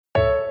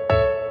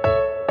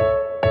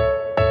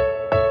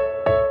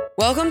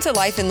Welcome to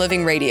Life and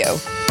Living Radio,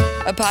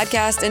 a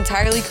podcast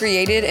entirely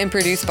created and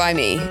produced by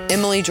me,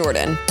 Emily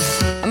Jordan.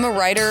 I'm a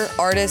writer,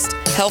 artist,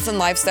 health and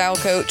lifestyle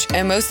coach,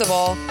 and most of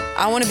all,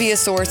 I want to be a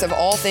source of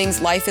all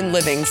things life and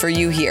living for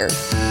you here.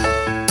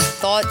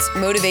 Thoughts,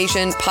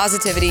 motivation,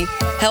 positivity,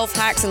 health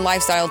hacks, and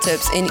lifestyle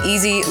tips in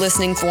easy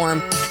listening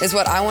form is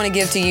what I want to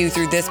give to you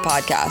through this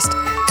podcast.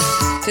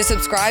 To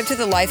subscribe to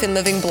the Life and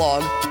Living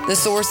blog, the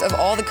source of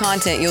all the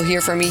content you'll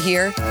hear from me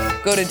here,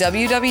 go to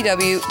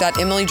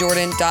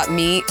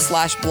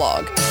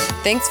www.emilyjordan.me/blog.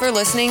 Thanks for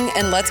listening,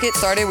 and let's get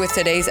started with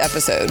today's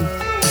episode.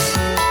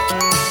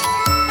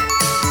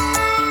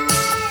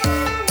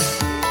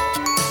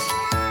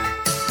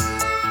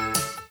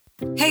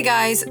 Hey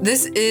guys,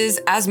 this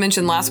is, as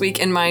mentioned last week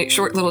in my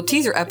short little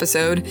teaser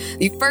episode,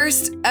 the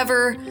first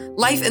ever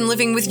Life and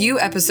Living with You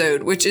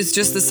episode, which is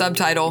just the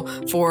subtitle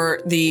for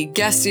the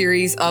guest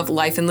series of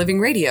Life and Living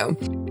Radio.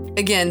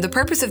 Again, the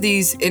purpose of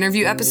these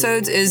interview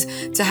episodes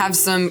is to have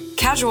some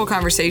casual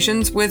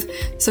conversations with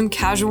some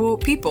casual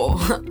people.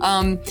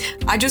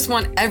 I just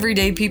want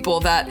everyday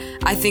people that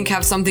I think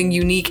have something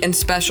unique and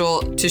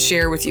special to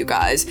share with you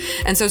guys.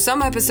 And so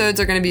some episodes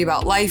are going to be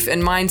about life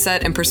and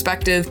mindset and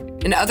perspective,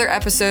 and other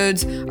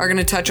episodes are going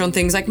to touch on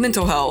things like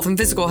mental health and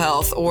physical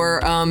health,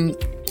 or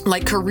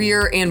like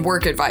career and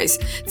work advice.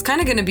 It's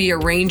kind of going to be a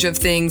range of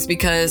things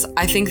because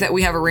I think that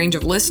we have a range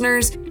of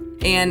listeners.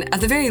 And at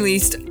the very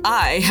least,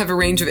 I have a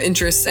range of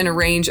interests and a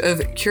range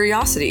of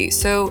curiosity.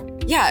 So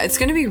yeah, it's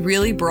going to be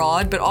really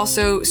broad, but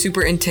also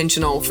super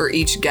intentional for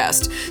each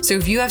guest. So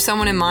if you have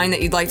someone in mind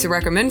that you'd like to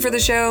recommend for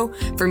the show,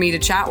 for me to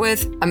chat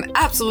with, I'm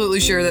absolutely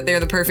sure that they're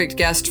the perfect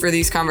guest for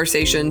these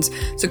conversations.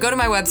 So go to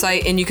my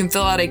website and you can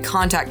fill out a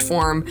contact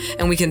form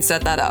and we can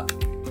set that up.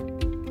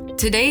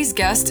 Today's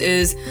guest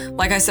is,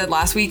 like I said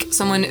last week,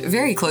 someone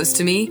very close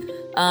to me.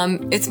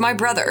 It's my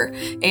brother,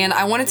 and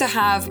I wanted to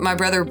have my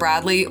brother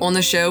Bradley on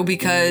the show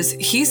because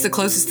he's the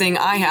closest thing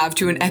I have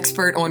to an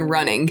expert on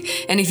running.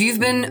 And if you've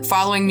been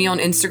following me on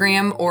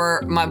Instagram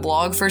or my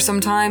blog for some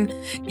time,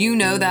 you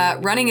know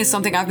that running is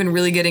something I've been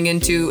really getting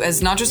into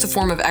as not just a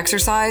form of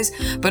exercise,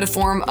 but a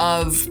form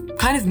of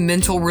kind of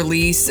mental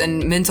release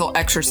and mental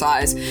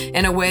exercise,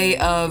 and a way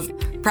of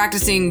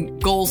practicing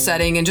goal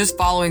setting and just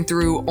following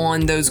through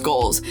on those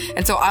goals.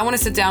 And so I want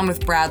to sit down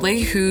with Bradley,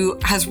 who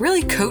has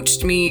really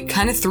coached me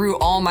kind of through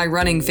all my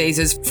running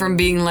phases, from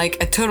being like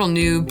a total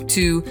noob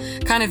to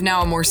kind of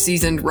now a more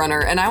seasoned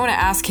runner. And I want to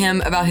ask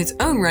him about his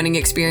own running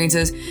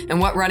experiences and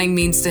what running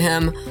means to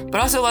him, but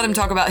also let him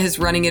talk about his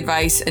running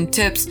advice and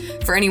tips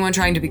for anyone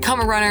trying to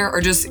become a runner or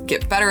just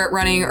get better at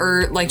running,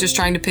 or like just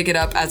trying to pick it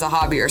up as a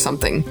hobby or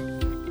something.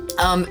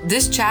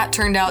 This chat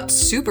turned out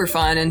super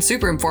fun and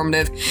super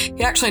informative.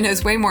 He actually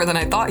knows way more than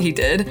I thought he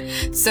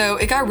did. So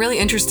it got really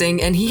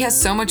interesting, and he has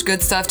so much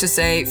good stuff to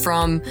say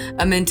from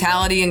a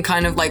mentality and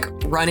kind of like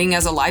running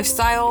as a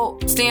lifestyle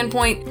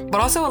standpoint,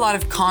 but also a lot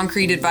of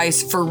concrete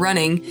advice for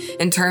running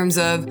in terms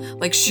of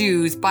like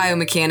shoes,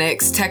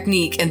 biomechanics,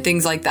 technique, and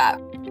things like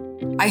that.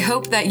 I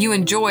hope that you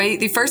enjoy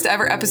the first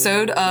ever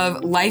episode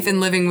of Life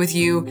and Living with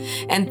You,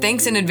 and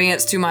thanks in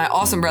advance to my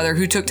awesome brother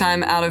who took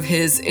time out of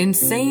his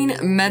insane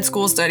med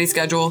school study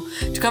schedule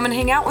to come and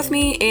hang out with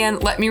me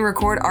and let me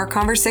record our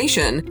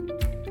conversation.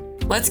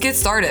 Let's get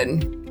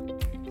started.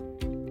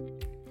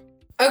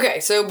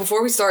 Okay, so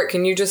before we start,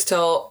 can you just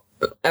tell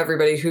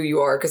everybody who you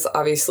are? Because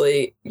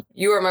obviously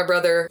you are my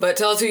brother, but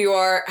tell us who you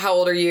are, how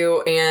old are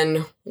you,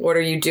 and what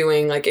are you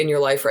doing like in your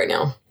life right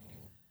now?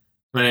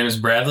 My name is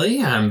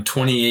Bradley. I'm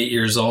 28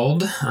 years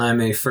old. I'm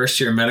a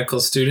first-year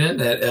medical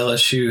student at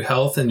LSU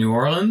Health in New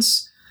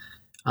Orleans.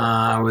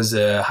 I was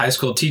a high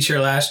school teacher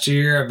last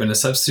year. I've been a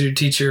substitute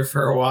teacher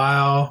for a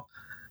while,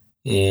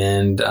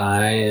 and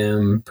I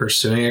am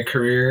pursuing a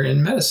career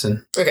in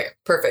medicine. Okay,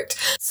 perfect.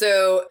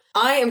 So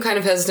I am kind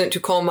of hesitant to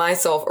call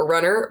myself a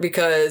runner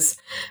because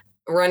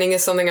running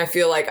is something I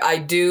feel like I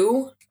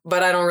do,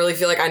 but I don't really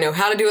feel like I know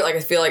how to do it. Like, I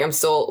feel like I'm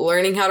still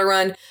learning how to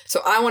run.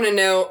 So I want to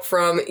know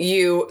from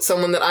you,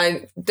 someone that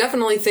I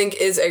definitely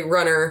think is a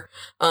runner,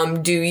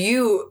 do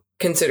you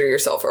consider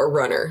yourself a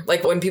runner?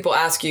 Like, when people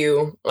ask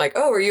you, like,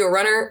 oh, are you a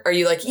runner? Are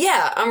you like,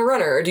 yeah, I'm a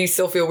runner? Or do you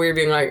still feel weird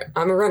being like,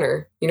 I'm a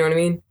runner? You know what I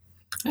mean?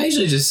 I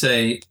usually just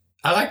say,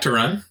 I like to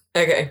run.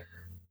 Okay.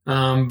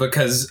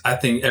 Because I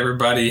think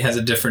everybody has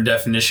a different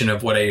definition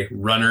of what a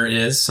runner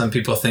is. Some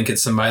people think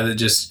it's somebody that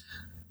just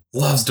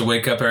loves to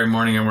wake up every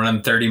morning and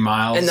run 30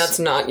 miles. And that's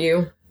not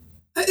you?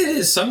 It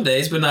is some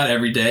days, but not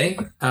every day.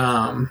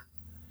 I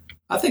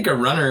think a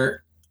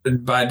runner,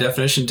 by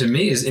definition to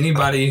me, is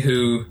anybody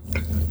who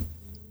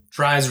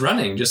tries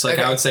running. Just like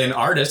I would say an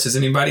artist is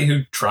anybody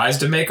who tries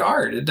to make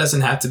art. It doesn't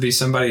have to be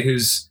somebody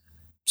who's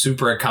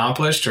super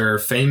accomplished or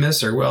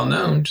famous or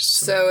well-known.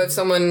 So if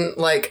someone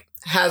like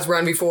has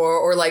run before,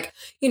 or like,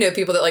 you know,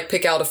 people that like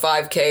pick out a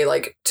 5K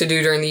like to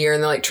do during the year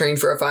and they like train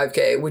for a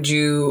 5K, would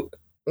you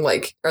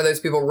like, are those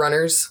people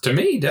runners? To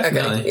me,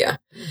 definitely. Okay, yeah.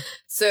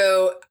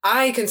 So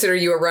I consider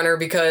you a runner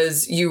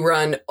because you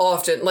run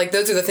often. Like,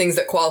 those are the things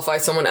that qualify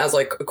someone as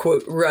like a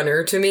quote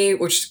runner to me,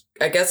 which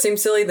I guess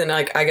seems silly. Then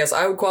like, I guess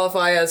I would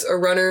qualify as a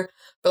runner.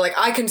 But like,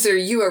 I consider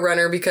you a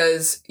runner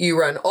because you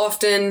run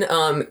often.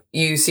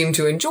 You seem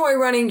to enjoy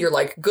running. You're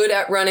like good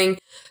at running.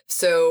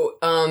 So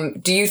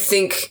do you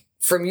think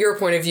from your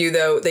point of view,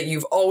 though, that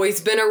you've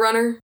always been a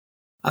runner?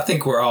 I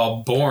think we're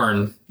all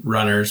born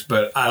runners,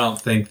 but I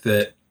don't think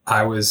that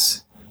I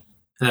was,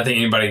 and I think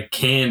anybody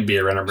can be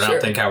a runner, but I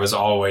don't think I was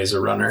always a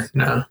runner.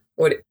 No.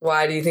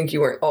 Why do you think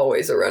you weren't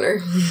always a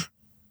runner?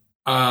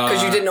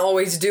 Because you didn't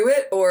always do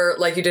it, or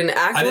like you didn't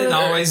act? I didn't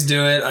always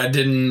do it. I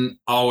didn't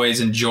always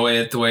enjoy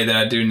it the way that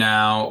I do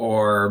now,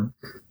 or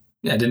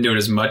I didn't do it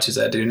as much as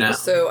I do now.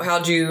 So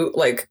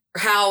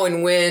how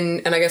and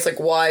when, and I guess like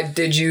why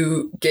did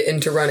you get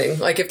into running?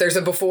 Like if there's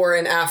a before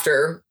and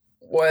after,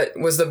 what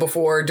was the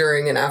before,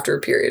 during, and after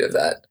period of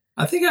that?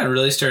 I think I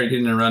really started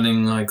getting into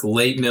running like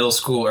late middle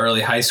school,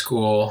 early high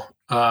school.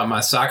 My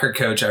soccer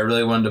coach, I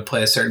really wanted to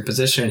play a certain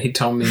position. He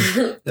told me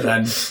that I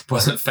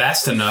wasn't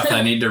fast enough.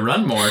 I need to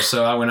run more.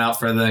 So I went out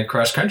for the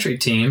cross country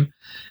team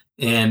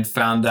and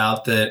found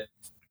out that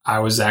I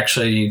was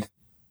actually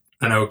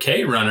an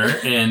okay runner,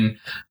 and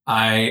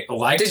I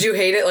liked. Did you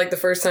hate it like the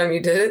first time you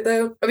did it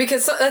though?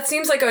 Because that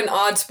seems like an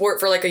odd sport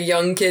for like a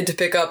young kid to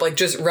pick up, like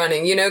just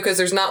running, you know, because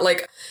there's not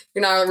like,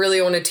 you're not really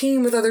on a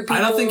team with other people.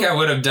 I don't think I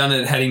would have done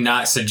it had he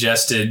not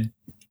suggested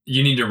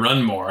you need to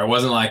run more. I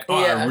wasn't like,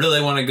 I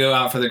really want to go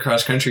out for the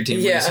cross country team.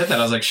 When he said that,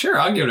 I was like, sure,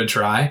 I'll give it a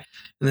try.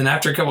 And then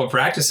after a couple of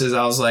practices,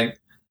 I was like,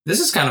 this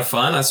is kind of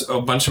fun. I saw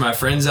a bunch of my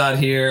friends out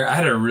here. I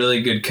had a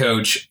really good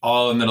coach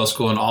all of middle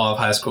school and all of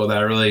high school that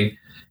I really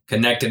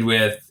connected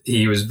with.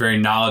 He was very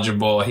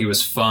knowledgeable. He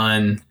was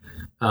fun.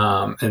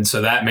 And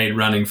so that made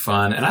running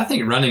fun. And I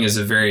think running is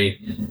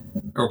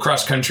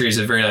cross country is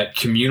a very like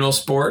communal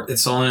sport.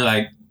 It's only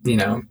like, you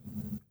know,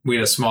 we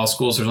had a small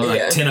school, so there's only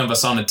like 10 of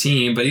us on a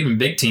team, but even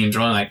big teams are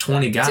only like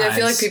 20 guys. See, I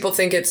feel like people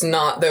think it's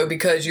not though,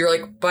 because you're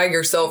like by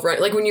yourself,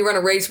 right? Like when you run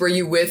a race, were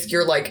you with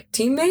your like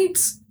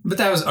teammates? But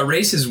that was a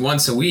race is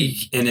once a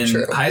week. And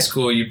in high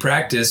school, you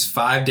practice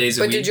 5 days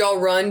a week. But did y'all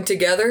run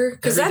together?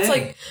 Because that's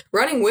like,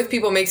 running with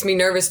people makes me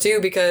nervous too,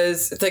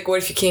 because it's like,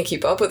 what if you can't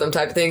keep up with them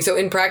type of thing? So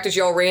in practice,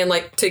 y'all ran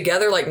like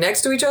together, like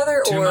next to each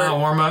other? 2 mile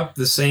warm up.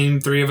 The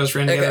same 3 of us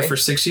ran together for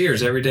 6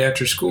 years every day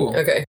after school.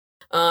 Okay.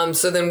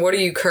 So then what are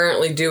you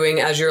currently doing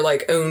as your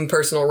like own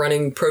personal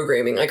running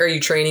programming? Like, are you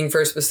training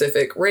for a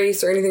specific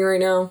race or anything right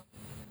now?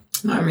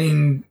 I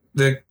mean,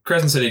 the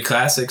Crescent City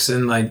Classic's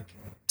in like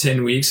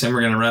 10 weeks and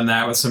we're going to run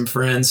that with some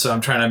friends. So I'm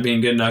trying to be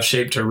in good enough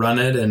shape to run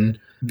it and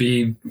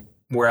be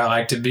where I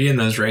like to be in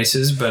those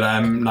races, but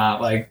I'm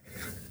not like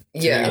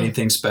doing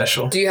anything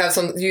special. Do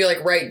you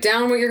like write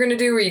down what you're going to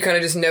do, or you kind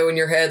of just know in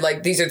your head,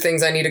 like, these are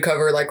things I need to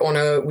cover like on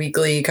a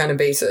weekly kind of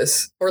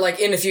basis, or like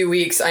in a few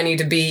weeks I need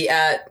to be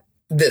at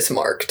this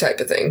mark type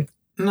of thing?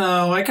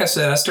 No, like I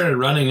said, I started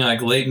running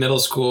like late middle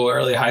school,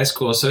 early high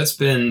school. So it's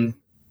been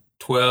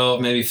 12,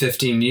 maybe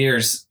 15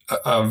 years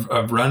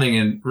of running.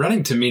 And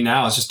running to me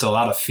now is just a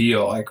lot of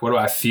feel. Like, what do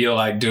I feel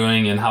like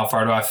doing, and how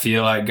far do I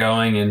feel like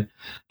going, and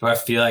do I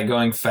feel like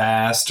going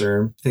fast,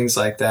 or things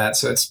like that.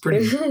 So it's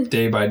pretty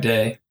day by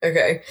day.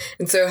 Okay.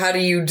 And so how do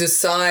you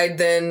decide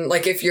then,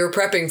 like if you're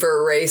prepping for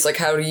a race, like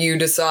how do you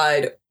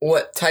decide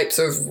what types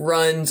of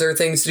runs or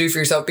things to do for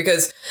yourself?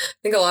 Because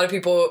I think a lot of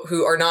people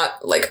who are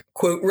not like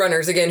quote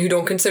runners, again, who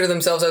don't consider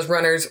themselves as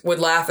runners, would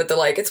laugh at the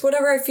like, it's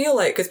whatever I feel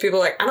like. Because people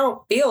are like, I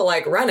don't feel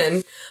like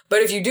running.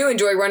 But if you do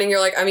enjoy running,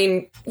 you're like, I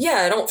mean,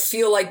 yeah, I don't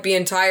feel like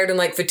being tired and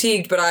like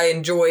fatigued, but I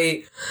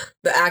enjoy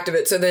the act of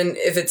it. So then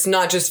if it's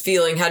not just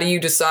feeling, how do you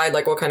decide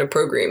like what kind of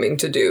programming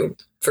to do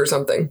for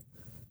something?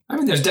 I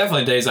mean, there's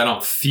definitely days I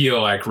don't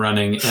feel like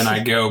running, and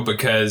I go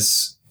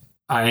because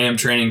I am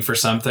training for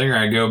something, or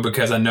I go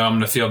because I know I'm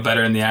going to feel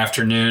better in the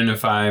afternoon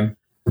if I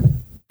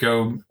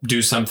go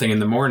do something in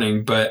the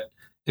morning. But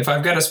if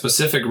I've got a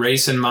specific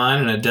race in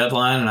mind and a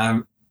deadline,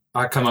 and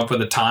I come up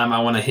with a time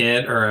I want to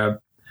hit or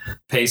a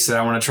pace that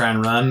I want to try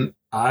and run,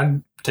 I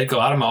take a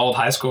lot of my old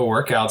high school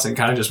workouts and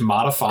kind of just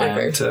modify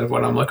them to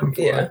what I'm looking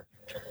for.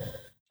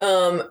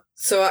 Yeah.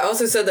 So I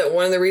also said that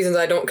one of the reasons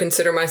I don't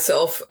consider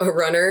myself a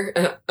runner,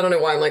 and I don't know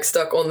why I'm like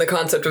stuck on the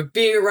concept of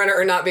being a runner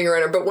or not being a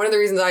runner, but one of the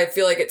reasons I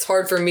feel like it's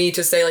hard for me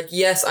to say like,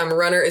 yes, I'm a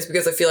runner, is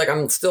because I feel like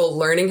I'm still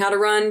learning how to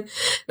run. And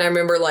I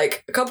remember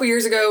like a couple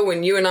years ago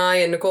when you and I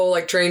and Nicole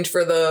like trained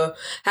for the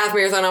half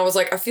marathon, I was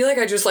like, I feel like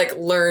I just like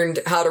learned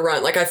how to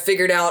run. Like I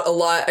figured out a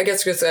lot, I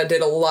guess because I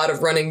did a lot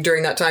of running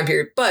during that time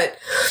period. But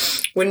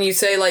when you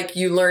say like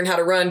you learn how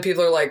to run,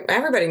 people are like,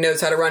 everybody knows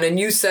how to run. And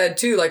you said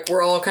too, like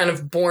we're all kind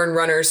of born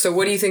runners. So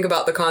what do you think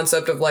about the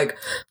concept of like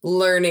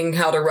learning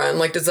how to run?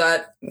 Like, does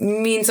that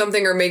mean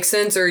something or make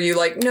sense? Or are you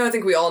like, no, I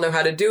think we all know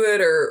how to do it,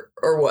 or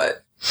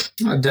what?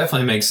 It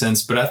definitely makes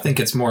sense, but I think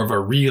it's more of a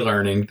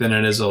relearning than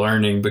it is a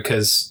learning,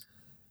 because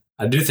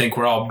I do think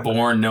we're all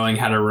born knowing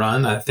how to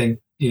run. I think,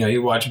 you know,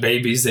 you watch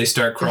babies, they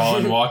start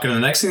crawling, walking, and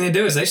the next thing they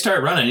do is they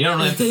start running. You don't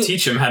really have to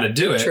teach them how to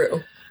do it.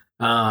 True.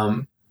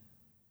 And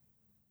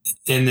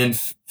then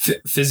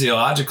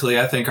physiologically,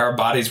 I think our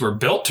bodies were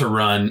built to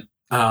run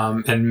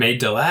and made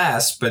to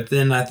last. But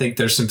then I think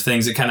there's some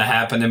things that kind of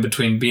happen in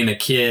between being a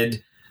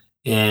kid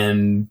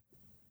and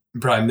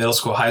probably middle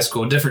school, high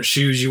school, different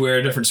shoes you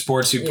wear, different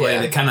sports you play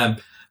that kind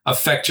of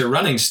affect your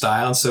running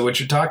style. And so what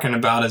you're talking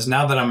about is,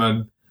 now that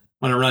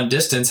want to run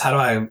distance, how do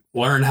I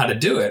learn how to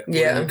do it?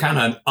 Yeah. Well, I kind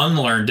of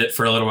unlearned it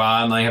for a little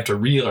while, and I have to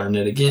relearn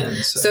it again.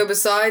 So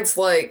besides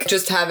like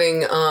just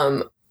having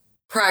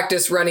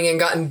practiced running and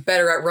gotten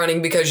better at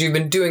running because you've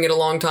been doing it a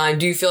long time,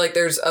 do you feel like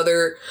there's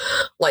other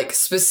like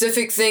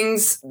specific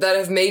things that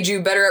have made you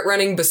better at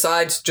running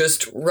besides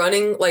just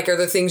running? Like, are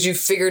there things you've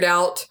figured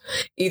out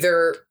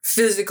either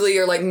physically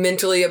or like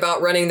mentally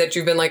about running that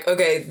you've been like,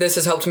 okay, this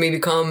has helped me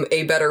become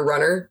a better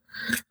runner,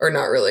 or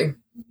not really?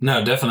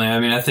 No, definitely. I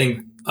mean, I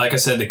think, like I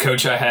said, the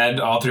coach I had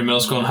all through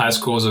middle school and high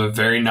school was a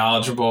very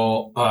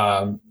knowledgeable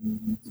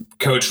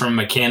coach from a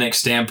mechanic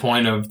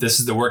standpoint of, this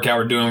is the workout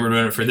we're doing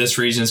it for this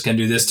reason. It's going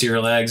to do this to your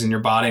legs and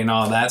your body and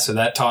all of that. So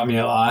that taught me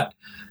a lot.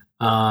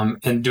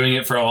 And doing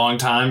it for a long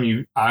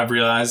time, I've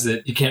realized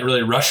that you can't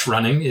really rush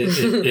running.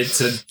 It's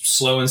a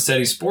slow and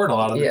steady sport a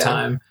lot of the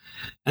time.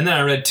 And then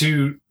I read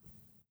two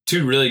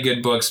really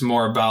good books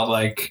more about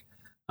like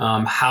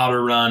how to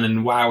run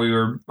and why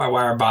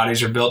our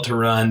bodies are built to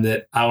run,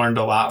 that I learned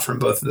a lot from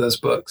both of those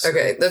books.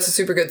 Okay, that's a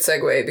super good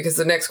segue, because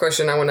the next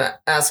question I want to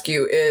ask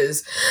you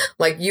is,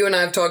 like, you and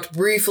I have talked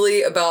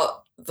briefly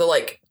about the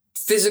like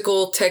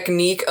physical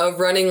technique of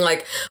running,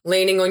 like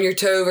landing on your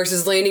toe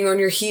versus landing on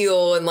your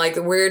heel, and like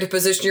where to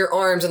position your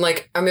arms. And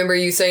like, I remember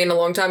you saying a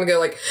long time ago,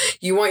 like,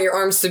 you want your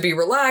arms to be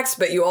relaxed,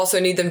 but you also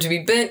need them to be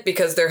bent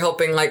because they're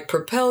helping like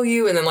propel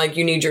you. And then like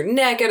you need your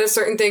neck at a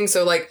certain thing.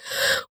 So like,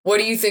 what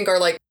do you think are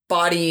like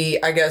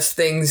body, I guess,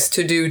 things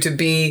to do to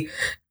be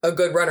a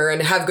good runner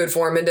and have good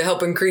form and to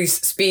help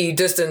increase speed,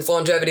 distance,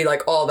 longevity,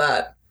 like all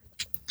that?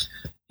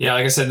 Yeah,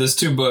 like I said, there's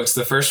two books.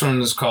 The first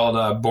one is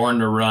called Born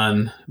to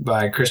Run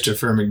by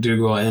Christopher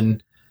McDougall,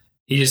 and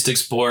he just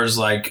explores,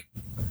 like,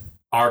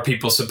 are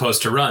people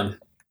supposed to run?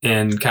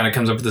 And kind of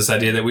comes up with this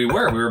idea that we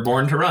were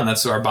born to run.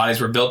 That's our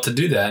bodies were built to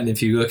do that. And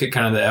if you look at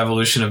kind of the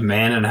evolution of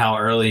man and how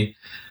early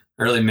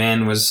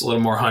man was a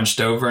little more hunched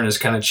over and has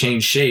kind of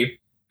changed shape,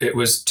 it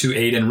was to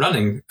aid in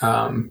running,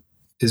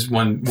 is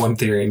one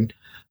theory. And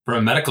from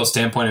a medical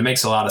standpoint, it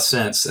makes a lot of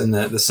sense. And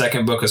the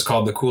second book is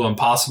called The Cool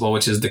Impossible,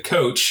 which is the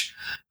coach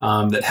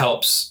that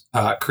helps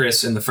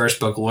Chris in the first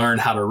book learn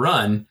how to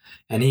run.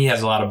 And he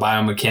has a lot of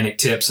biomechanic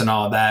tips and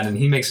all of that. And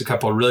he makes a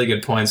couple of really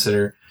good points that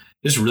are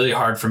just really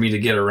hard for me to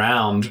get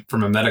around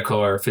from a medical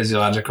or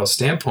physiological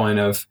standpoint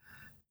of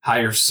how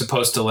you're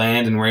supposed to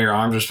land and where your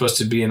arms are supposed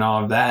to be and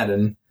all of that.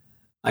 And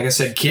like I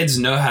said, kids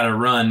know how to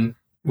run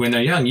when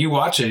they're young. You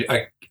watch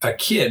a young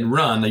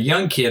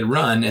kid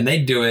run, and they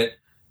do it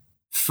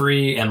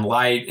free and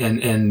light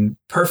and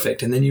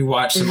perfect. And then you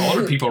watch some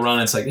older people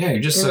run, it's like, yeah,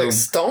 you're just so like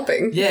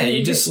stomping. Yeah,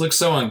 you just look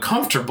so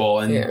uncomfortable.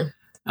 And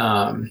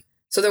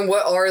so then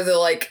what are the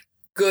like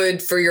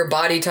good for your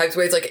body types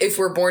ways? Like, if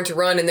we're born to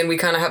run and then we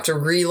kind of have to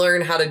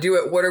relearn how to do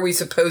it, what are we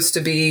supposed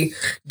to be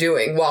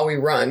doing while we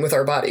run with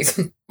our bodies?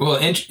 Well,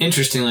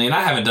 interestingly, and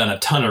I haven't done a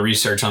ton of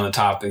research on the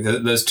topic,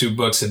 those two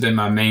books have been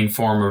my main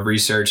form of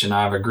research, and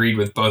I've agreed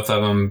with both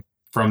of them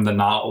from the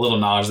little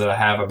knowledge that I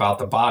have about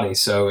the body.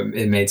 So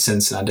it made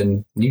sense, and I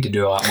didn't need to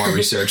do a lot more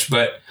research.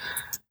 But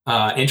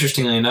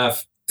interestingly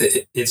enough,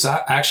 it's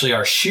actually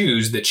our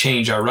shoes that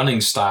change our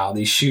running style.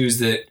 These shoes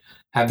that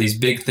have these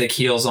big, thick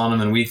heels on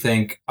them, and we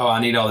think, oh, I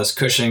need all this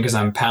cushion because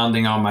I'm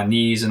pounding on my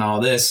knees and all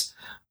this.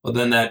 Well,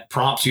 then that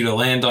prompts you to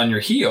land on your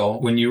heel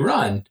when you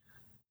run,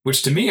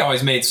 which to me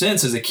always made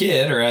sense as a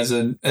kid or as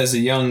a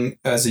young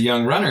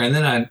runner. And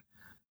then I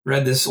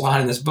read this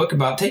line in this book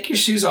about take your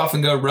shoes off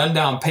and go run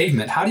down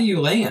pavement. How do you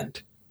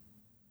land?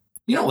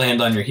 You don't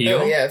land on your heel.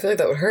 Oh, yeah, I feel like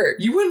that would hurt.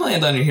 You wouldn't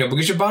land on your heel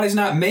because your body's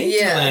not made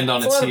to land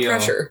on its heel. It's a lot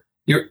of pressure.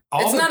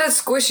 It's not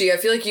as squishy. I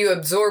feel like you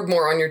absorb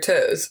more on your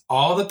toes.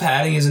 All the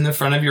padding is in the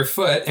front of your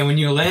foot, and when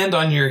you land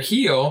on your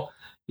heel,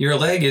 your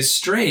leg is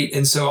straight,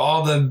 and so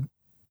all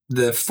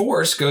the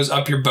force goes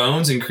up your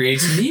bones and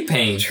creates knee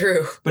pain.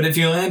 True. But if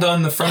you land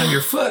on the front of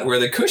your foot where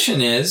the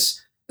cushion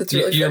is,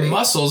 really your funny.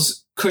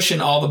 muscles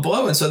cushion all the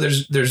blow, and so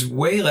there's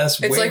way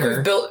less wear. It's like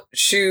we've built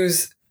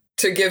shoes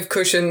to give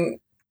cushion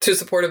to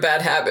support a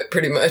bad habit,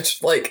 pretty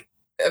much. Like,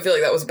 I feel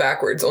like that was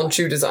backwards on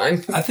shoe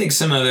design. I think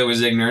some of it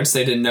was ignorance.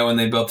 They didn't know when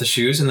they built the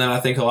shoes. And then I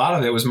think a lot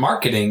of it was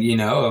marketing,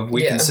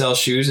 we can sell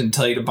shoes and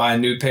tell you to buy a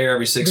new pair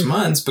every 6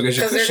 months because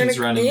your cushion's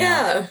running out.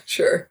 Yeah,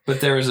 sure.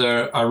 But there was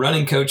a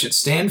running coach at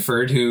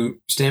Stanford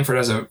Stanford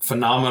has a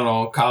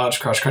phenomenal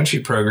college cross-country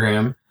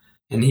program.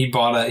 And he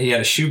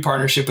had a shoe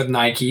partnership with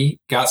Nike,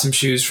 got some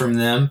shoes from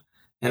them,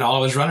 and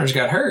all of his runners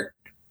got hurt.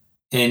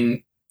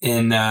 And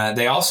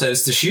they all said,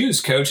 it's the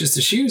shoes, coach, it's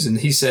the shoes. And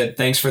he said,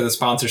 thanks for the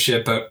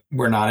sponsorship, but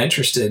we're not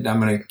interested. I'm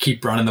going to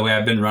keep running the way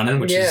I've been running,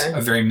 which is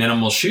a very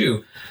minimal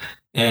shoe.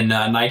 And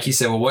Nike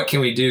said, well, what can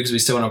we do? Because we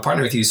still want to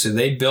partner with you. So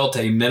they built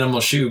a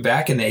minimal shoe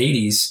back in the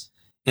 80s,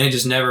 and it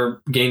just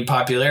never gained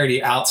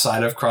popularity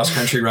outside of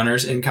cross-country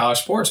runners in college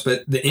sports.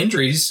 But the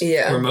injuries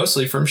were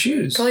mostly from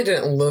shoes. Probably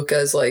didn't look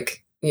as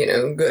like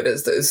good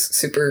as those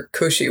super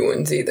cushy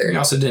ones either. You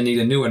also didn't need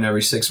a new one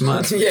every 6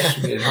 months, which Yeah.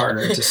 made it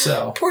harder to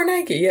sell. Poor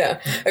Nike, yeah.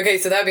 Okay,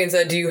 so that being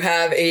said, do you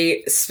have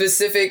a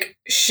specific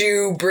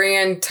shoe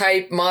brand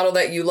type model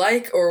that you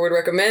like or would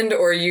recommend,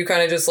 or are you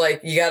kind of just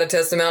like, you got to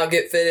test them out,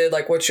 get fitted?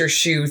 Like, what's your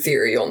shoe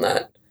theory on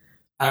that?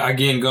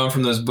 Again, going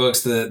from those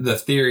books,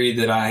 the theory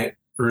that I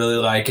really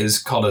like is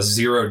called a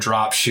zero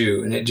drop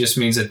shoe. And it just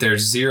means that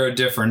there's zero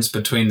difference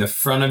between the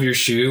front of your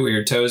shoe, where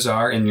your toes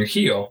are, and your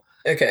heel.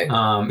 Okay.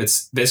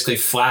 It's basically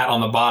flat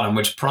on the bottom,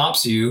 which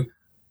prompts you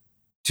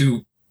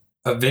to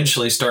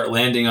eventually start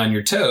landing on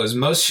your toes.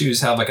 Most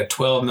shoes have like a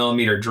 12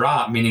 millimeter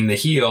drop, meaning the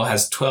heel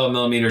has 12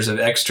 millimeters of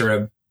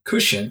extra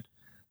cushion.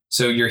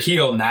 So your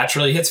heel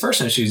naturally hits first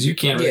in the shoes. You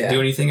can't really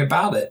do anything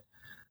about it.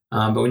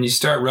 But when you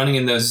start running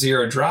in those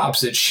zero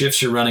drops, it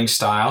shifts your running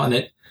style.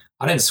 And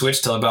I didn't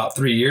switch till about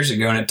 3 years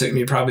ago, and it took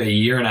me probably a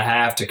year and a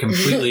half to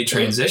completely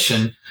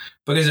transition,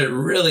 because it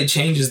really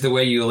changes the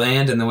way you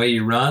land and the way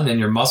you run, and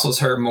your muscles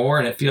hurt more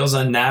and it feels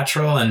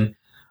unnatural and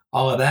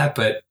all of that.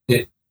 But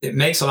it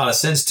makes a lot of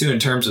sense too in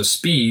terms of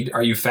speed.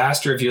 Are you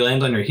faster if you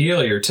land on your heel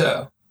or your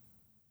toe?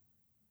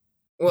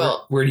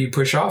 Well, where do you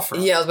push off from?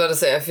 Yeah, I was about to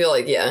say, I feel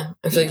like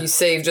you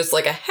save just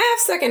like a half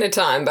second of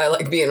time by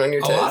like being on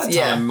your toes. A lot of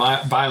time,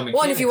 biomechanically.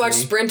 Well, and if you watch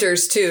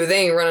sprinters too,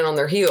 they ain't running on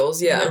their heels.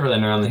 Yeah. They're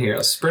running on the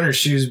heels. Sprinter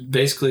shoes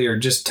basically are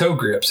just toe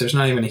grips. There's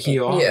not even a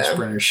heel on the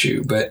sprinter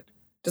shoe. But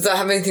does that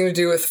have anything to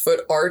do with foot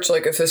arch?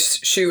 Like if a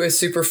shoe is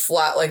super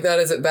flat like that,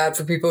 is it bad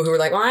for people who are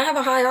like, well, I have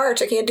a high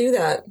arch, I can't do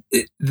that?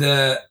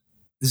 The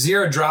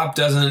zero drop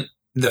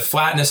the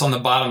flatness on the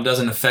bottom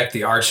doesn't affect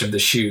the arch of the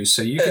shoe.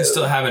 So you can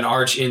still have an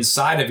arch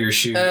inside of your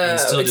shoe and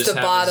still just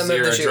have a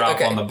zero drop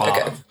on the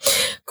bottom. Okay.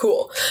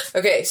 Cool.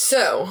 Okay,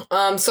 so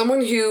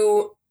someone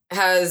who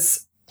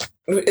is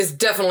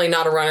definitely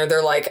not a runner.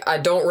 They're like, I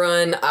don't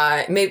run.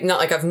 Maybe not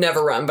like I've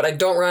never run, but I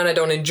don't run. I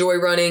don't enjoy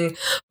running.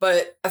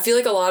 But I feel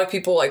like a lot of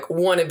people like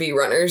want to be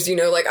runners,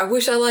 like I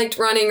wish I liked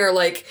running, or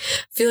like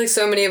I feel like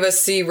so many of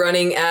us see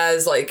running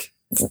as like,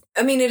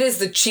 I mean, it is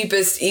the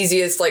cheapest,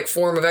 easiest like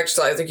form of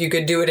exercise. Like you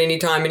could do it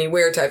anytime,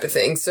 anywhere type of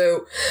thing.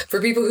 So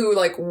for people who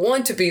like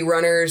want to be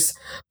runners,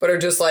 but are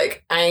just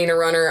like, I ain't a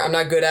runner, I'm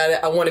not good at it,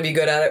 I want to be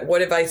good at it.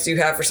 What advice do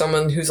you have for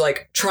someone who's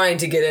like trying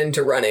to get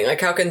into running?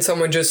 Like how can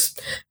someone just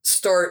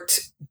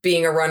start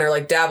being a runner,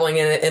 like dabbling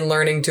in it and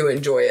learning to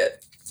enjoy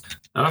it?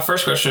 Now, my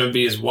first question would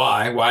be is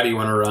why? Why do you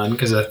want to run?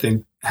 Because I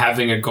think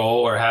having a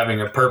goal or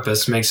having a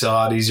purpose makes it a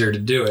lot easier to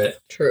do it.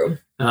 True.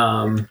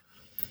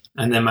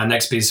 And then my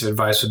next piece of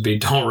advice would be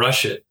don't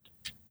rush it.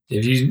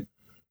 If you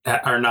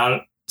are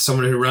not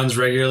someone who runs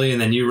regularly and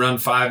then you run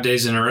 5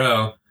 days in a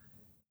row,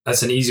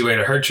 that's an easy way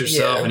to hurt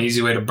yourself, an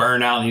easy way to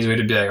burn out, an easy way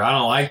to be like, I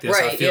don't like this.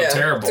 I feel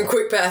terrible. It's a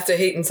quick path to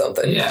hating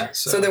something. Yeah.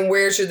 So then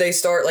where should they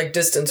start, like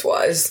distance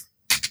wise?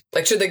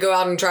 Like, should they go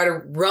out and try to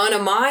run a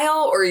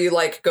mile, or you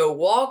like go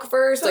walk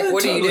first? Like,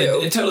 what do you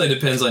do? It totally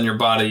depends on your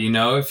body.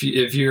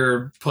 If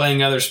you're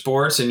playing other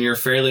sports and you're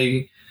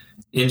fairly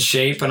in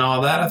shape and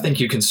all that, I think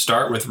you can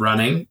start with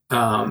running.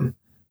 And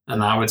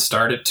I would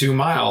start at 2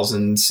 miles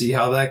and see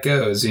how that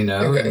goes,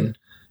 Okay. And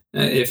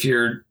if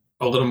you're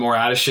a little more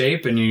out of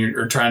shape and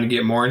you're trying to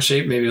get more in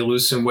shape, maybe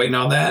lose some weight and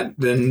all that,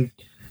 then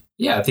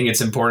I think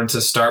it's important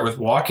to start with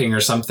walking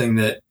or something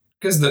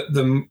because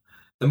the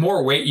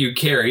more weight you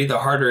carry, the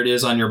harder it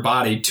is on your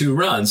body to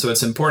run. So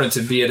it's important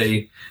to be at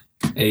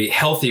a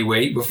healthy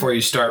weight before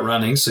you start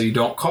running so you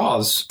don't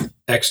cause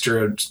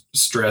extra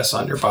stress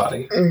on your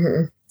body.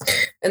 Mm-hmm.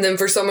 And then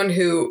for someone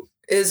who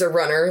is a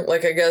runner,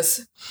 like I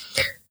guess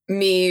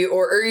me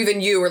or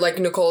even you or like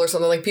Nicole or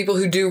something, like people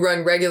who do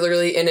run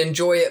regularly and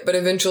enjoy it, but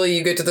eventually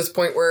you get to this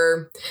point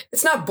where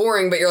it's not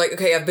boring, but you're like,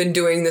 okay, I've been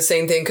doing the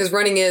same thing, because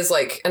running is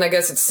like, and I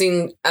guess it's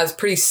seen as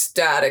pretty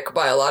static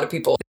by a lot of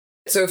people.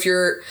 So if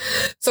you're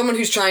someone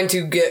who's trying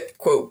to get,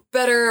 quote,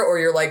 better, or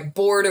you're like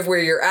bored of where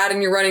you're at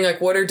and you're running,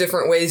 like what are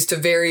different ways to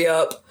vary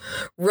up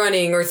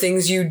running or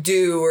things you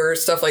do or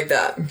stuff like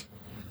that?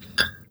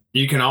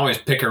 You can always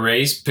pick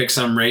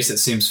some race that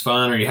seems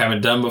fun or you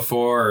haven't done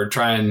before, or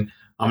I'm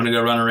going to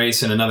go run a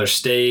race in another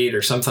state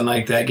or something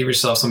like that. Give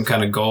yourself some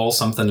kind of goal,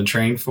 something to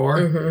train for.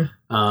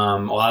 Mm-hmm.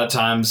 A lot of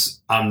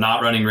times I'm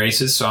not running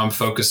races, so I'm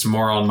focused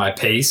more on my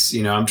pace.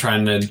 I'm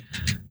trying to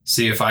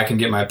see if I can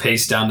get my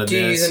pace down to this. Do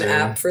you use an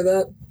app for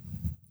that?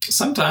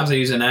 Sometimes I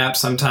use an app.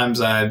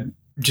 Sometimes I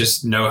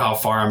just know how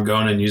far I'm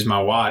going and use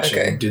my watch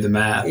and do the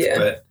math. Yeah.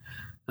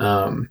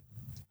 But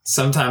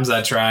sometimes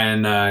I try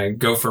and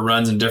go for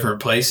runs in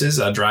different places.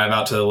 I drive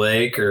out to the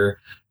lake or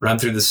run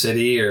through the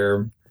city,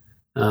 or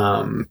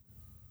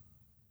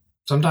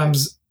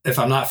sometimes if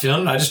I'm not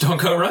feeling it, I just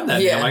don't go run that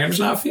day. I'm just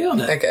not feeling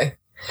it. Okay.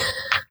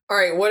 All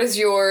right. What is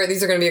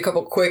these are going to be a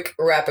couple quick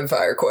rapid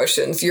fire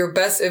questions. Your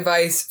best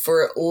advice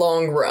for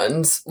long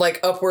runs, like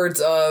upwards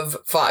of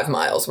 5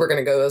 miles. We're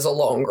going to go as a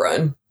long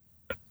run.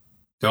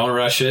 Don't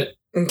rush it.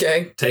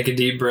 Okay. Take a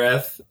deep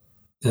breath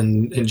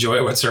and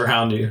enjoy what's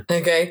around you.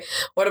 Okay.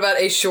 What about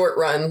a short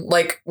run?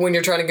 Like when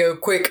you're trying to go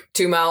quick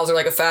 2 miles or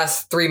like a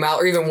fast 3 mile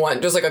or even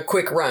one, just like a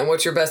quick run.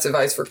 What's your best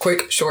advice for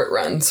quick, short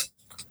runs?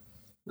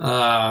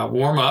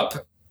 Warm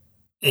up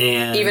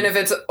And even if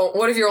it's,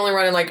 what if you're only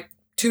running like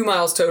 2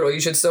 miles total? You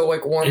should still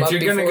like warm up.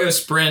 If you're going to go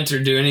sprint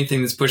or do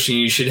anything that's pushing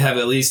you, should have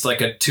at least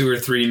like a 2 or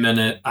 3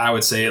 minute, I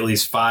would say at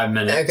least 5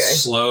 minute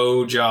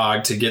slow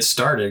jog to get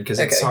started, because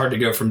it's hard to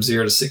go from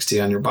 0 to 60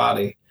 on your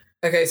body.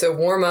 Okay, so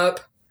warm up,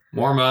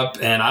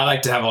 and I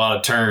like to have a lot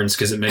of turns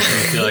because it makes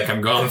me feel like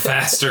I'm going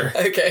faster.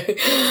 Okay.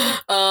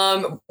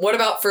 What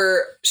about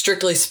for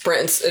strictly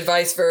sprints?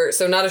 Advice for,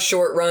 so not a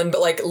short run, but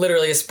like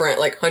literally a sprint,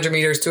 like 100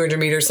 meters, 200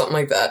 meters, something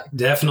like that.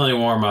 Definitely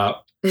warm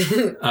up.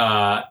 And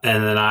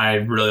then I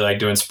really like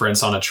doing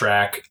sprints on a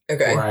track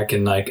where I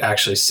can like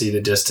actually see the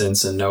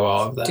distance and know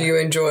all of that. Do you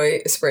enjoy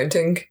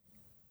sprinting?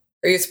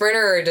 Are you a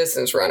sprinter or a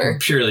distance runner?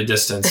 Purely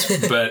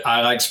distance, but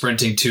I like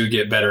sprinting to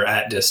get better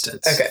at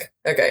distance.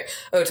 Okay.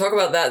 Oh, talk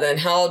about that then.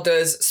 How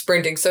does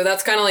sprinting? So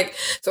that's kind of like,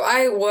 so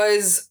I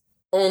was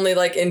only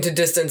like into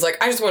distance. Like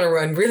I just want to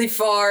run really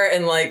far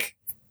and like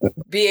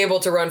be able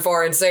to run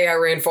far and say I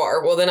ran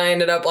far. Well, then I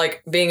ended up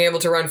like being able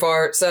to run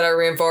far, said I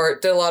ran far,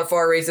 did a lot of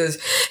far races,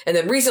 and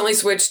then recently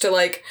switched to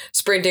like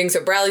sprinting.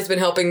 So Bradley's been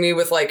helping me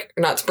with like,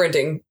 not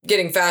sprinting,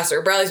 getting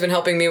faster. Bradley's been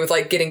helping me with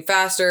like getting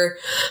faster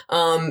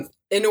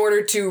in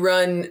order to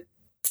run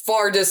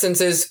far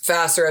distances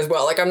faster as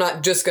well. Like I'm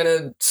not just going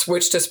to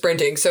switch to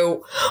sprinting.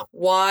 So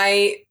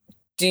why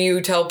do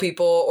you tell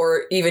people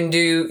or even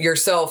do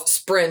yourself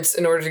sprints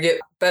in order to get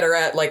better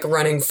at like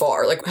running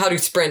far? Like how do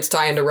sprints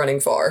tie into running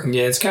far?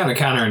 Yeah, it's kind of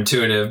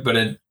counterintuitive,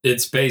 but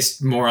it's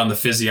based more on the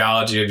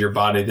physiology of your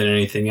body than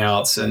anything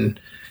else. And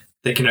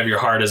thinking of your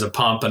heart as a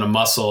pump and a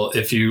muscle,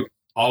 if you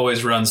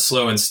always run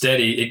slow and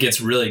steady, it gets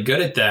really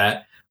good at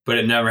that, but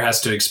it never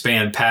has to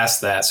expand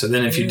past that. So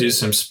then if you do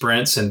some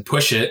sprints and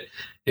push it,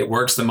 it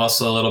works the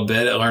muscle a little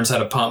bit. It learns how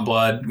to pump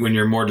blood when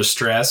you're more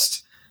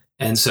distressed.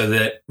 And so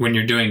that when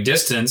you're doing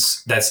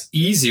distance, that's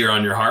easier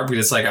on your heart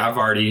because it's like, I've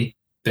already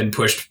been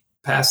pushed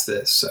past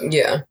this. So.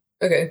 Yeah.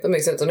 Okay. That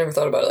makes sense. I never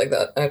thought about it like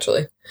that,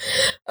 actually.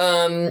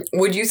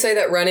 Would you say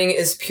that running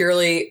is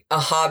purely a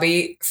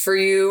hobby for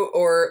you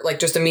or like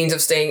just a means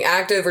of staying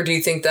active? Or do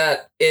you think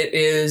that it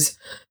is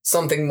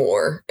something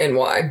more, and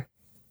why?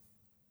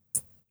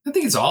 I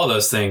think it's all of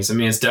those things. I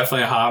mean, it's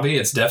definitely a hobby.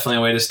 It's definitely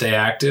a way to stay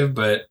active,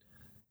 but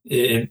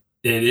it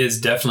is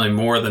definitely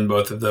more than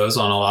both of those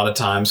on a lot of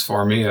times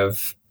for me.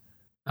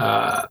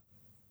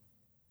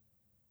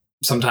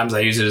 Sometimes I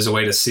use it as a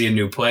way to see a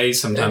new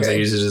place. Sometimes I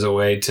use it as a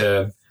way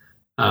to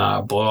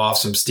blow off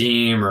some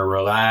steam or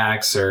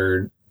relax,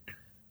 or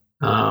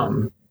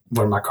when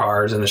my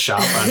car's in the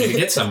shop, I need to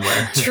get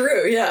somewhere.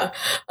 True, yeah.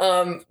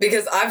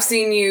 Because I've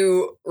seen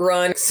you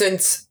run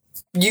since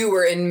you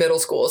were in middle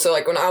school. So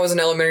like when I was in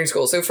elementary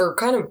school. So for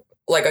kind of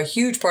like a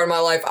huge part of my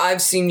life,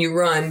 I've seen you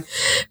run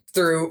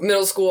through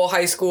middle school,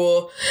 high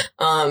school.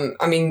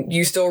 I mean,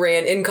 you still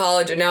ran in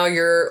college, and now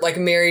you're like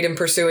married and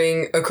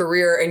pursuing a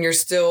career, and you're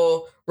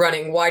still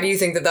running. Why do you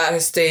think that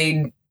has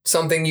stayed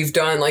something you've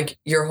done like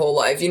your whole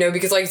life? You know,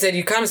 because like you said,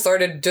 you kind of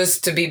started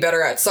just to be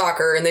better at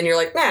soccer, and then you're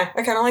like, nah,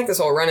 I kind of like this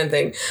whole running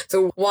thing.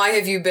 So why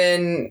have you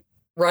been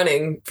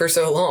running for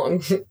so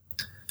long?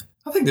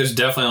 I think there's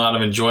definitely a lot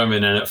of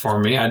enjoyment in it for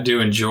me. I do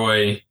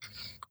enjoy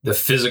the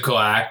physical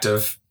act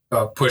of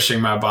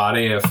pushing my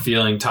body, of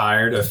feeling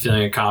tired, of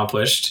feeling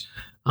accomplished.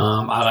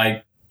 I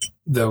like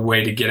the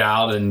way to get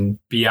out and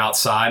be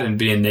outside and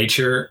be in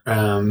nature,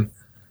 and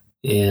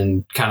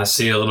kind of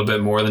see a little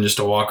bit more than just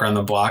a walk around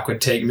the block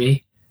would take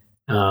me.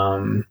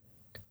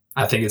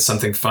 I think it's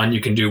something fun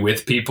you can do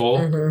with people.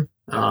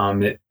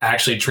 Mm-hmm. It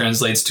actually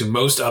translates to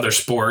most other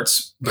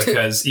sports,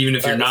 because even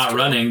if you're not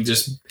running,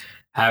 just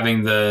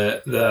having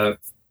the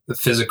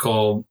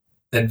physical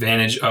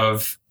advantage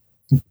of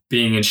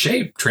being in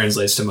shape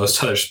translates to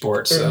most other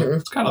sports. So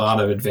it's got a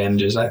lot of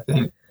advantages, I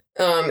think.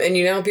 And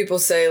you know how people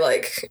say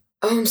like,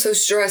 oh, I'm so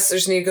stressed, I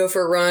just need to go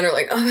for a run, or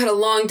like, oh, I've had a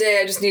long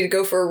day, I just need to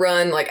go for a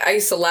run. Like I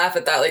used to laugh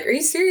at that. Like, are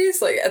you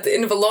serious? Like at the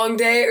end of a long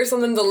day or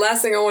something, the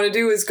last thing I want to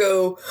do is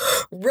go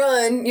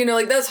run, you know,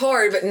 like that's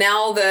hard. But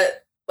now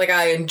that like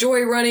I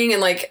enjoy running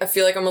and like I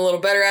feel like I'm a little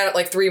better at it,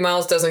 like 3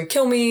 miles doesn't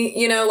kill me,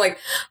 you know, like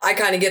I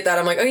kind of get that.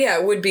 I'm like, oh yeah,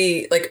 it would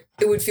be like,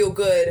 it would feel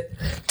good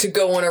to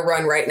go on a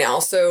run right now.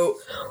 So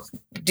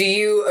do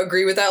you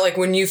agree with that? Like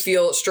when you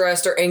feel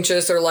stressed or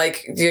anxious or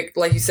like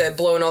you said,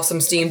 blowing off some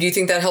steam, do you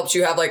think that helps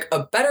you have like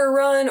a better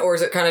run, or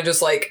is it kind of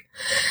just like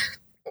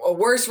a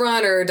worse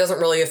run, or it doesn't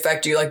really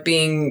affect you like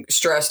being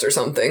stressed or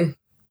something?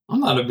 I'm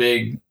not a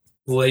big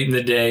late in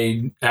the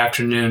day,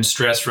 afternoon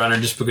stress runner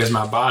just because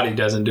my body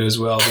doesn't do as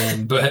well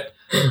then. But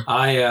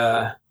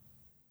I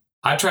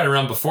try to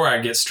run before I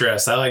get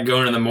stressed. I like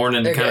going in the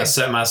morning to kind of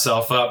set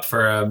myself up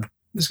for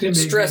it's going to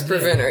be stress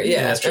preventer.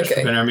 Yeah, stress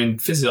preventer. I mean,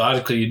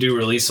 physiologically, you do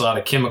release a lot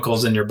of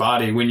chemicals in your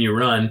body when you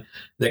run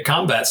that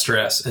combat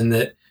stress and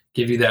that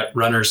give you that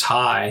runner's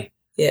high.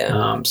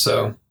 Yeah.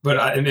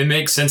 But it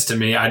makes sense to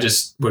me. I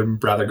just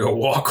would rather go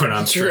walk when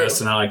I'm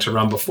stressed, and I like to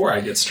run before I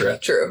get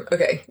stressed. True.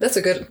 Okay. That's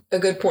a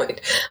good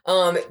point.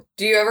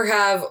 Do you ever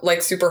have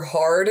like super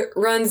hard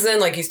runs then?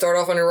 Like you start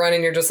off on a run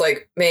and you're just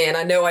like, man,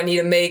 I know I need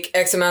to make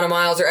X amount of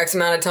miles or X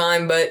amount of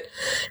time, but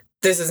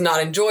this is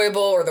not enjoyable,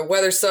 or the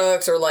weather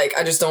sucks, or like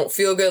I just don't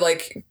feel good.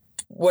 Like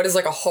what is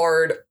like a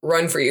hard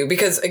run for you?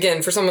 Because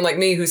again, for someone like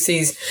me who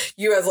sees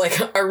you as like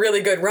a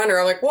really good runner,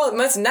 I'm like, well, it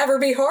must never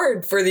be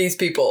hard for these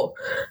people.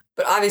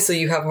 But obviously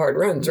you have hard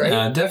runs,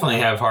 right? Definitely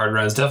have hard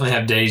runs. Definitely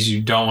have days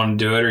you don't want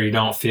to do it or you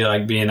don't feel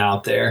like being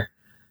out there.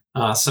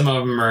 Some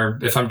of them are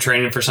if I'm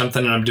training for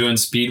something and I'm doing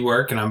speed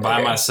work and I'm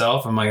by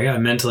myself, I'm like, I got to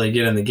mentally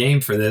get in the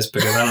game for this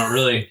because I don't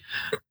really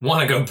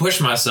want to go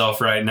push myself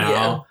right now.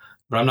 Yeah.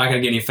 But I'm not going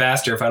to get any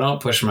faster if I don't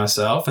push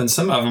myself. And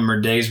some of them are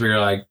days where you're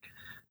like,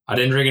 I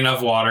didn't drink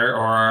enough water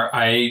or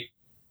I ate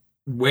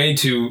way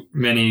too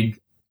many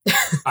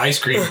ice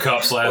cream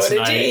cups last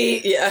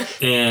night. Yeah.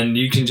 And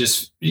you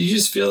just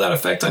feel that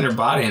effect on your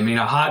body. I mean,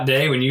 a hot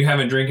day when you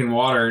haven't drinking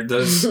water,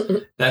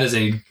 that is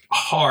a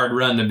hard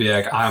run to be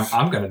like,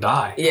 I'm going to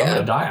die. Yeah. I'm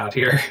going to die out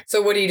here.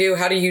 So what do you do?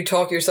 How do you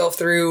talk yourself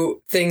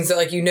through things that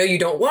like, you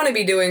don't want to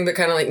be doing, but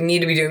kind of like need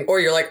to be doing, or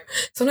you're like,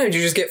 sometimes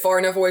you just get far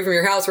enough away from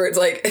your house where it's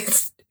like,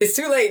 it's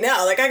too late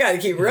now. Like I got to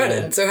keep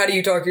running. Yeah. So how do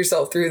you talk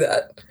yourself through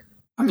that?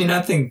 I mean,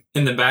 I think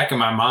in the back of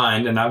my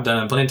mind, and I've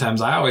done it plenty of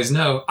times, I always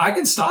know I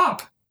can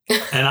stop.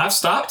 And I've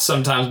stopped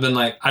sometimes, been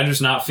like, I'm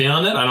just not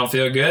feeling it. I don't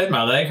feel good.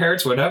 My leg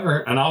hurts, whatever.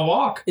 And I'll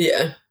walk.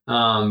 Yeah.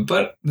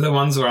 But the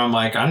ones where I'm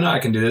like, I know I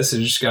can do this. I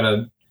just got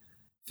to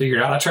figure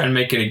it out. I try and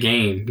make it a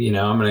game.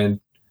 I'm going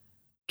to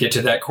get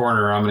to that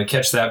corner. Or I'm going to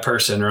catch that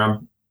person. Or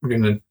I'm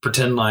going to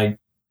pretend like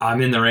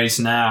I'm in the race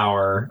now.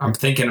 Or I'm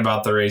thinking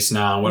about the race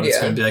now. What it's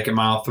going to be like at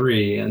mile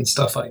 3 and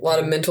stuff like that. A lot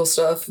of mental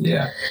stuff.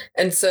 Yeah.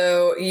 And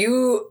so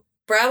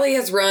Bradley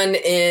has run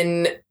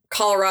in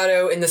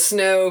Colorado in the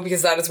snow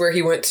because that is where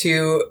he went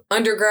to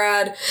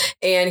undergrad,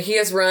 and he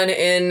has run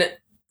in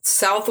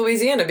South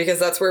Louisiana because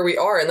that's where we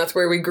are and that's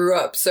where we grew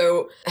up.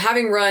 So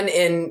having run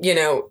in,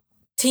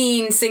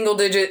 teen single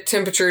digit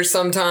temperatures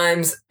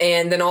sometimes,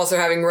 and then also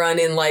having run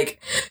in like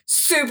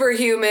super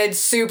humid,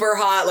 super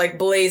hot, like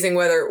blazing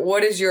weather,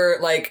 what is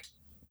your like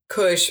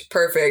cush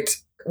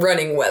perfect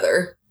running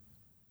weather?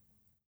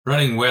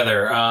 Running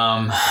weather.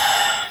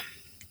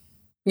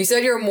 You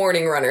said you're a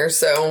morning runner,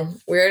 so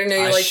we already know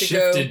you like to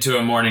go. I shifted to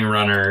a morning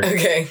runner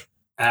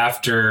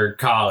after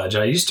college.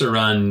 I used to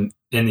run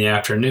in the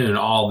afternoon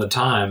all the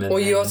time.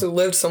 And you also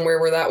lived somewhere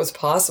where that was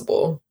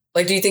possible.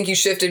 Like, do you think you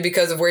shifted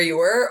because of where you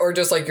were or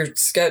just like your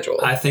schedule?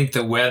 I think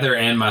the weather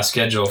and my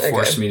schedule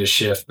forced me to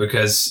shift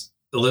because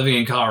living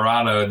in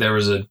Colorado, there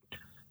was a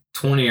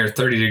 20 or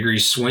 30 degree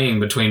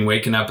swing between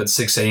waking up at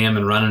 6 a.m.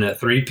 and running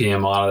at 3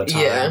 p.m. a lot of the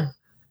time. Yeah.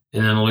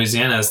 And in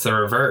Louisiana, it's the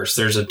reverse.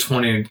 There's a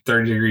 20,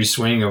 30 degree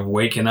swing of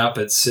waking up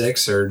at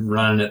 6 or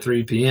running at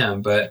 3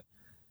 p.m. But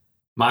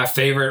my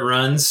favorite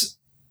runs,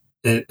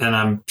 and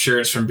I'm sure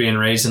it's from being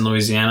raised in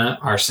Louisiana,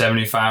 are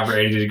 75 or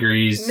 80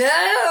 degrees.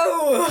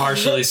 No!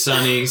 Partially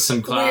sunny,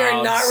 some clouds. We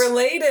are not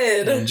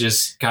related. And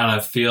just kind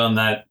of feeling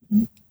that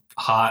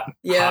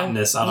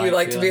hotness. You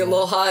like to be a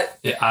little hot?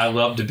 Yeah, I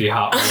love to be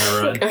hot when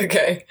I run.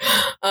 Okay.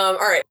 All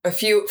right. A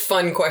few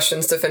fun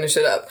questions to finish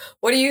it up.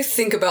 What do you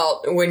think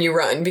about when you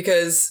run?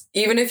 Because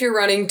even if you're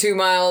running 2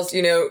 miles,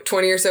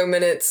 20 or so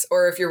minutes,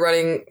 or if you're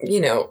running,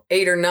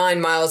 8 or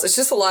 9 miles, it's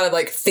just a lot of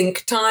like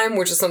think time,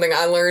 which is something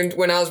I learned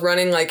when I was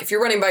running. Like if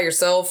you're running by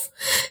yourself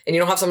and you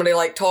don't have somebody to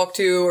like talk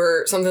to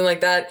or something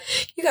like that,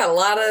 you got a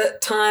lot of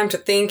time to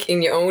think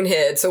in your own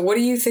head. So what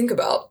do you think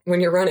about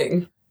when you're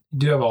running? You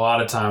do have a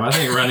lot of time. I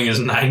think running is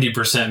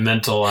 90%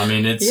 mental. I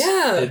mean,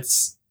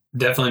 it's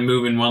definitely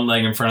moving one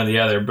leg in front of the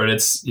other, but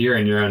you're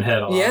in your own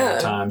head a lot of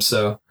the time.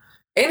 So,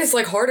 and it's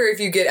like harder if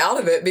you get out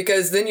of it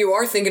because then you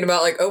are thinking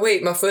about like, oh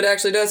wait, my foot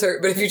actually does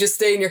hurt. But if you just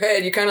stay in your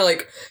head, you kind of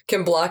like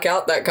can block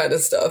out that kind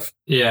of stuff.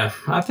 Yeah,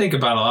 I think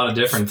about a lot of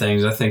different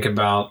things. I think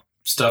about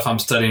stuff I'm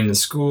studying in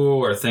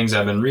school or things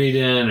I've been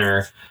reading,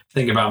 or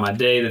think about my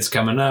day that's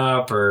coming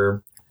up,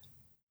 or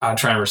I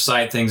try and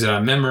recite things that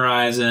I'm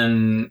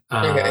memorizing.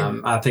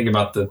 I think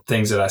about the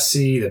things that I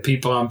see, the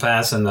people I'm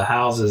passing, the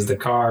houses, the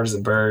cars,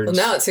 the birds.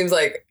 Well, now it seems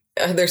like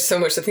there's so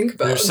much to think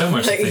about. There's so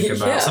much to think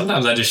about. Yeah.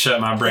 Sometimes I just shut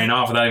my brain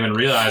off without even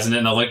realizing it,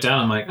 and I look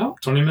down, I'm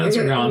like, 20 minutes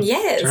are gone.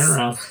 Yes.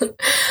 Turn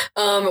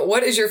around.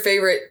 What is your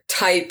favorite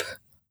type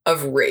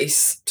of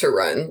race to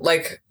run?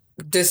 Like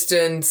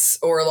distance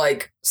or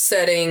like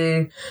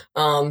setting,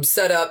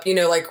 setup,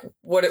 like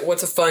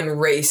what's a fun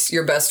race,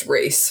 your best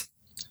race?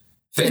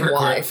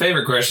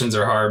 Favorite questions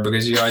are hard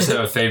because you always have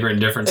a favorite in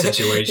different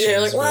situations. Yeah,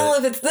 like, well,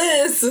 if it's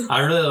this.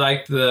 I really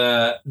like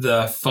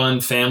the fun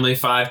family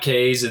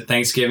 5Ks at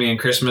Thanksgiving and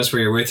Christmas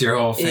where you're with your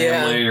whole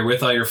family, you're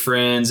with all your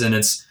friends, and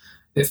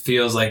it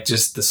feels like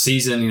just the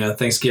season,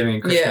 Thanksgiving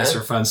and Christmas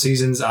are fun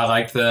seasons. I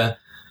like the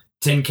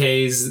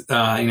 10Ks,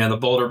 the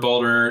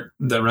Boulder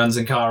that runs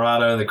in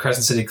Colorado, the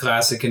Crescent City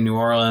Classic in New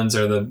Orleans,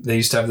 or they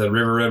used to have the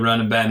River Road run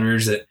in Baton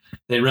Rouge that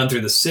they run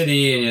through the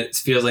city, and it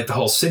feels like the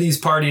whole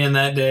city's partying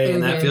that day,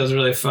 and that feels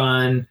really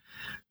fun.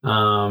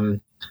 But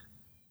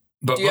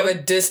do you have a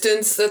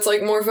distance that's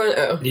like more fun?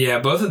 Oh, yeah,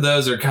 both of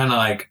those are kind of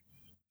like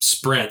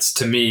sprints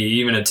to me.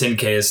 Even a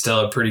 10K is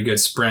still a pretty good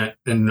sprint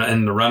in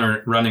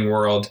the running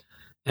world,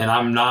 and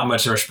I'm not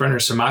much of a sprinter,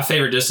 so my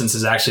favorite distance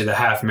is actually the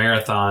half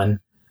marathon.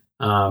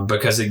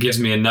 Because it gives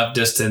me enough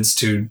distance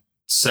to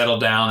settle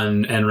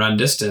down and run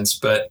distance.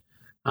 But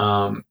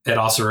It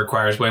also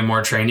requires way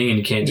more training, and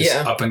you can't just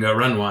up and go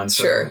run one.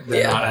 So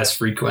they're not as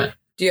frequent.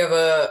 Do you have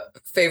a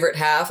favorite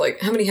half? Like,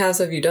 how many halves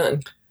have you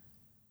done?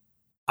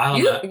 I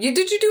don't know.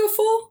 Did you do a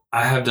full?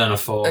 I have done a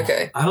full.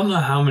 Okay. I don't know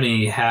how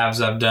many halves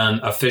I've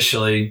done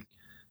officially.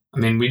 I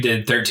mean, we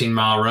did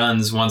 13-mile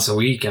runs once a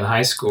week in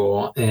high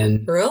school.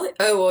 And really?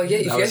 Oh, well, yeah.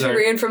 If you guys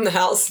ran from the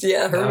house, I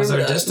remember that. Was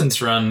our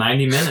distance run,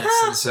 90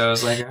 minutes. And so I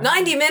was like...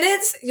 90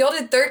 minutes? Y'all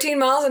did 13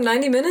 miles in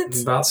 90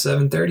 minutes? About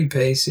 7:30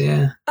 pace,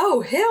 yeah.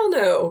 Oh, hell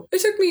no.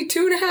 It took me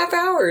 2.5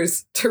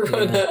 hours to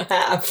run a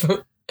half.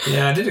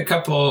 Yeah, I did a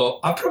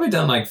couple... I've probably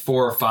done like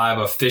 4 or 5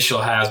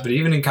 official halves, but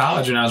even in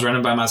college when I was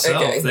running by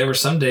myself, there were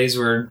some days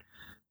where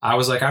I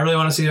was like, I really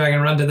want to see if I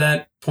can run to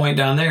that point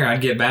down there.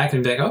 I'd get back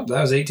and be like, oh, that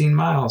was 18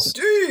 miles.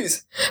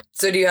 Jeez.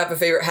 So do you have a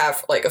favorite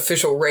half, like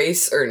official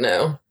race or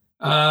no?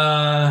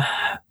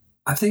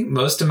 I think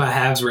most of my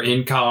halves were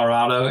in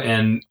Colorado,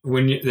 and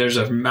there's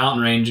a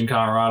mountain range in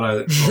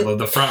Colorado,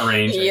 the Front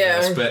Range, I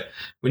guess, but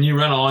when you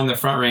run along the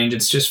Front Range,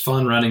 it's just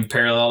fun running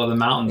parallel to the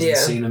mountains and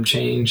seeing them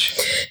change.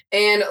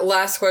 And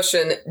last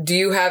question, do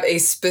you have a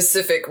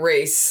specific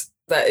race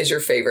that is your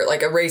favorite?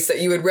 Like a race that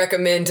you would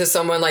recommend to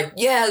someone like,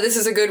 this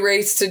is a good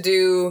race to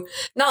do.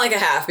 Not like a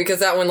half,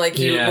 because that one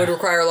would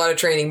require a lot of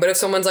training. But if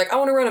someone's like, I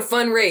want to run a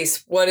fun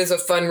race, what is a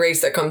fun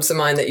race that comes to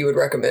mind that you would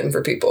recommend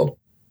for people?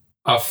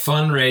 A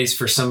fun race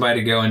for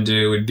somebody to go and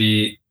do would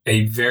be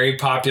a very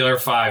popular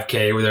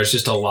 5K where there's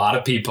just a lot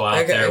of people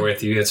out there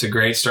with you. It's a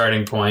great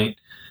starting point.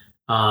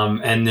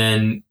 And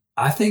then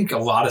I think a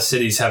lot of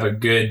cities have a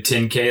good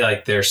 10K,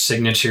 like their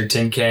signature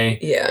 10K.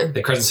 Yeah.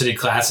 The Crescent City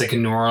Classic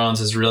in New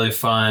Orleans is really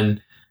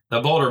fun.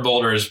 The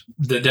Boulder is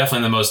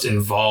definitely the most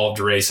involved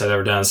race I've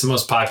ever done. It's the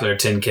most popular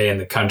 10K in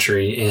the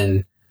country,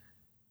 and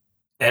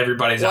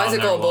everybody's out. Why is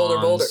it called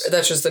Boulder?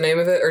 That's just the name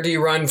of it? Or do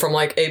you run from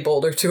like a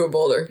boulder to a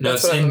boulder? No,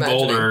 it's in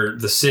Boulder,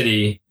 the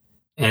city,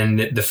 and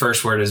the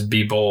first word is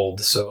be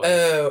bold. So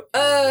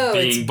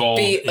being bold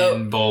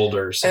in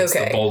Boulder. So it's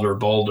the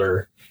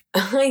Boulder.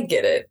 I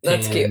get it.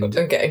 That's cute.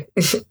 Okay.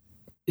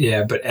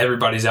 Yeah, but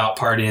everybody's out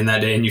partying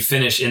that day, and you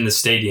finish in the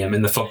stadium,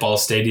 in the football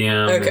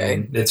stadium. Okay.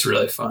 And it's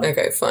really fun.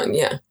 Okay, fun.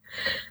 Yeah.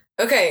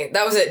 Okay,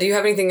 that was it. Do you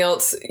have anything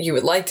else you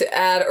would like to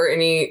add, or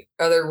any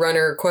other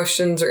runner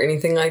questions or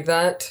anything like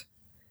that?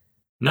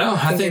 No,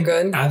 I think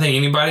good. I think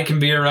anybody can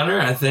be a runner.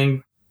 I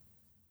think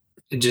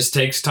it just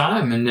takes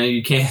time, and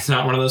you can't. It's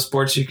not one of those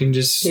sports you can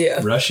just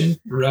rush in.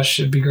 Rush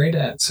should be great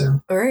at.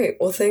 So, all right.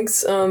 Well,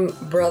 thanks,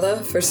 brother,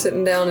 for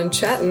sitting down and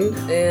chatting.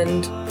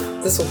 And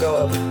this will go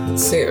up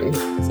soon.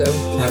 So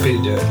happy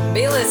to do it.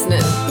 Be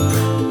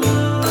listening.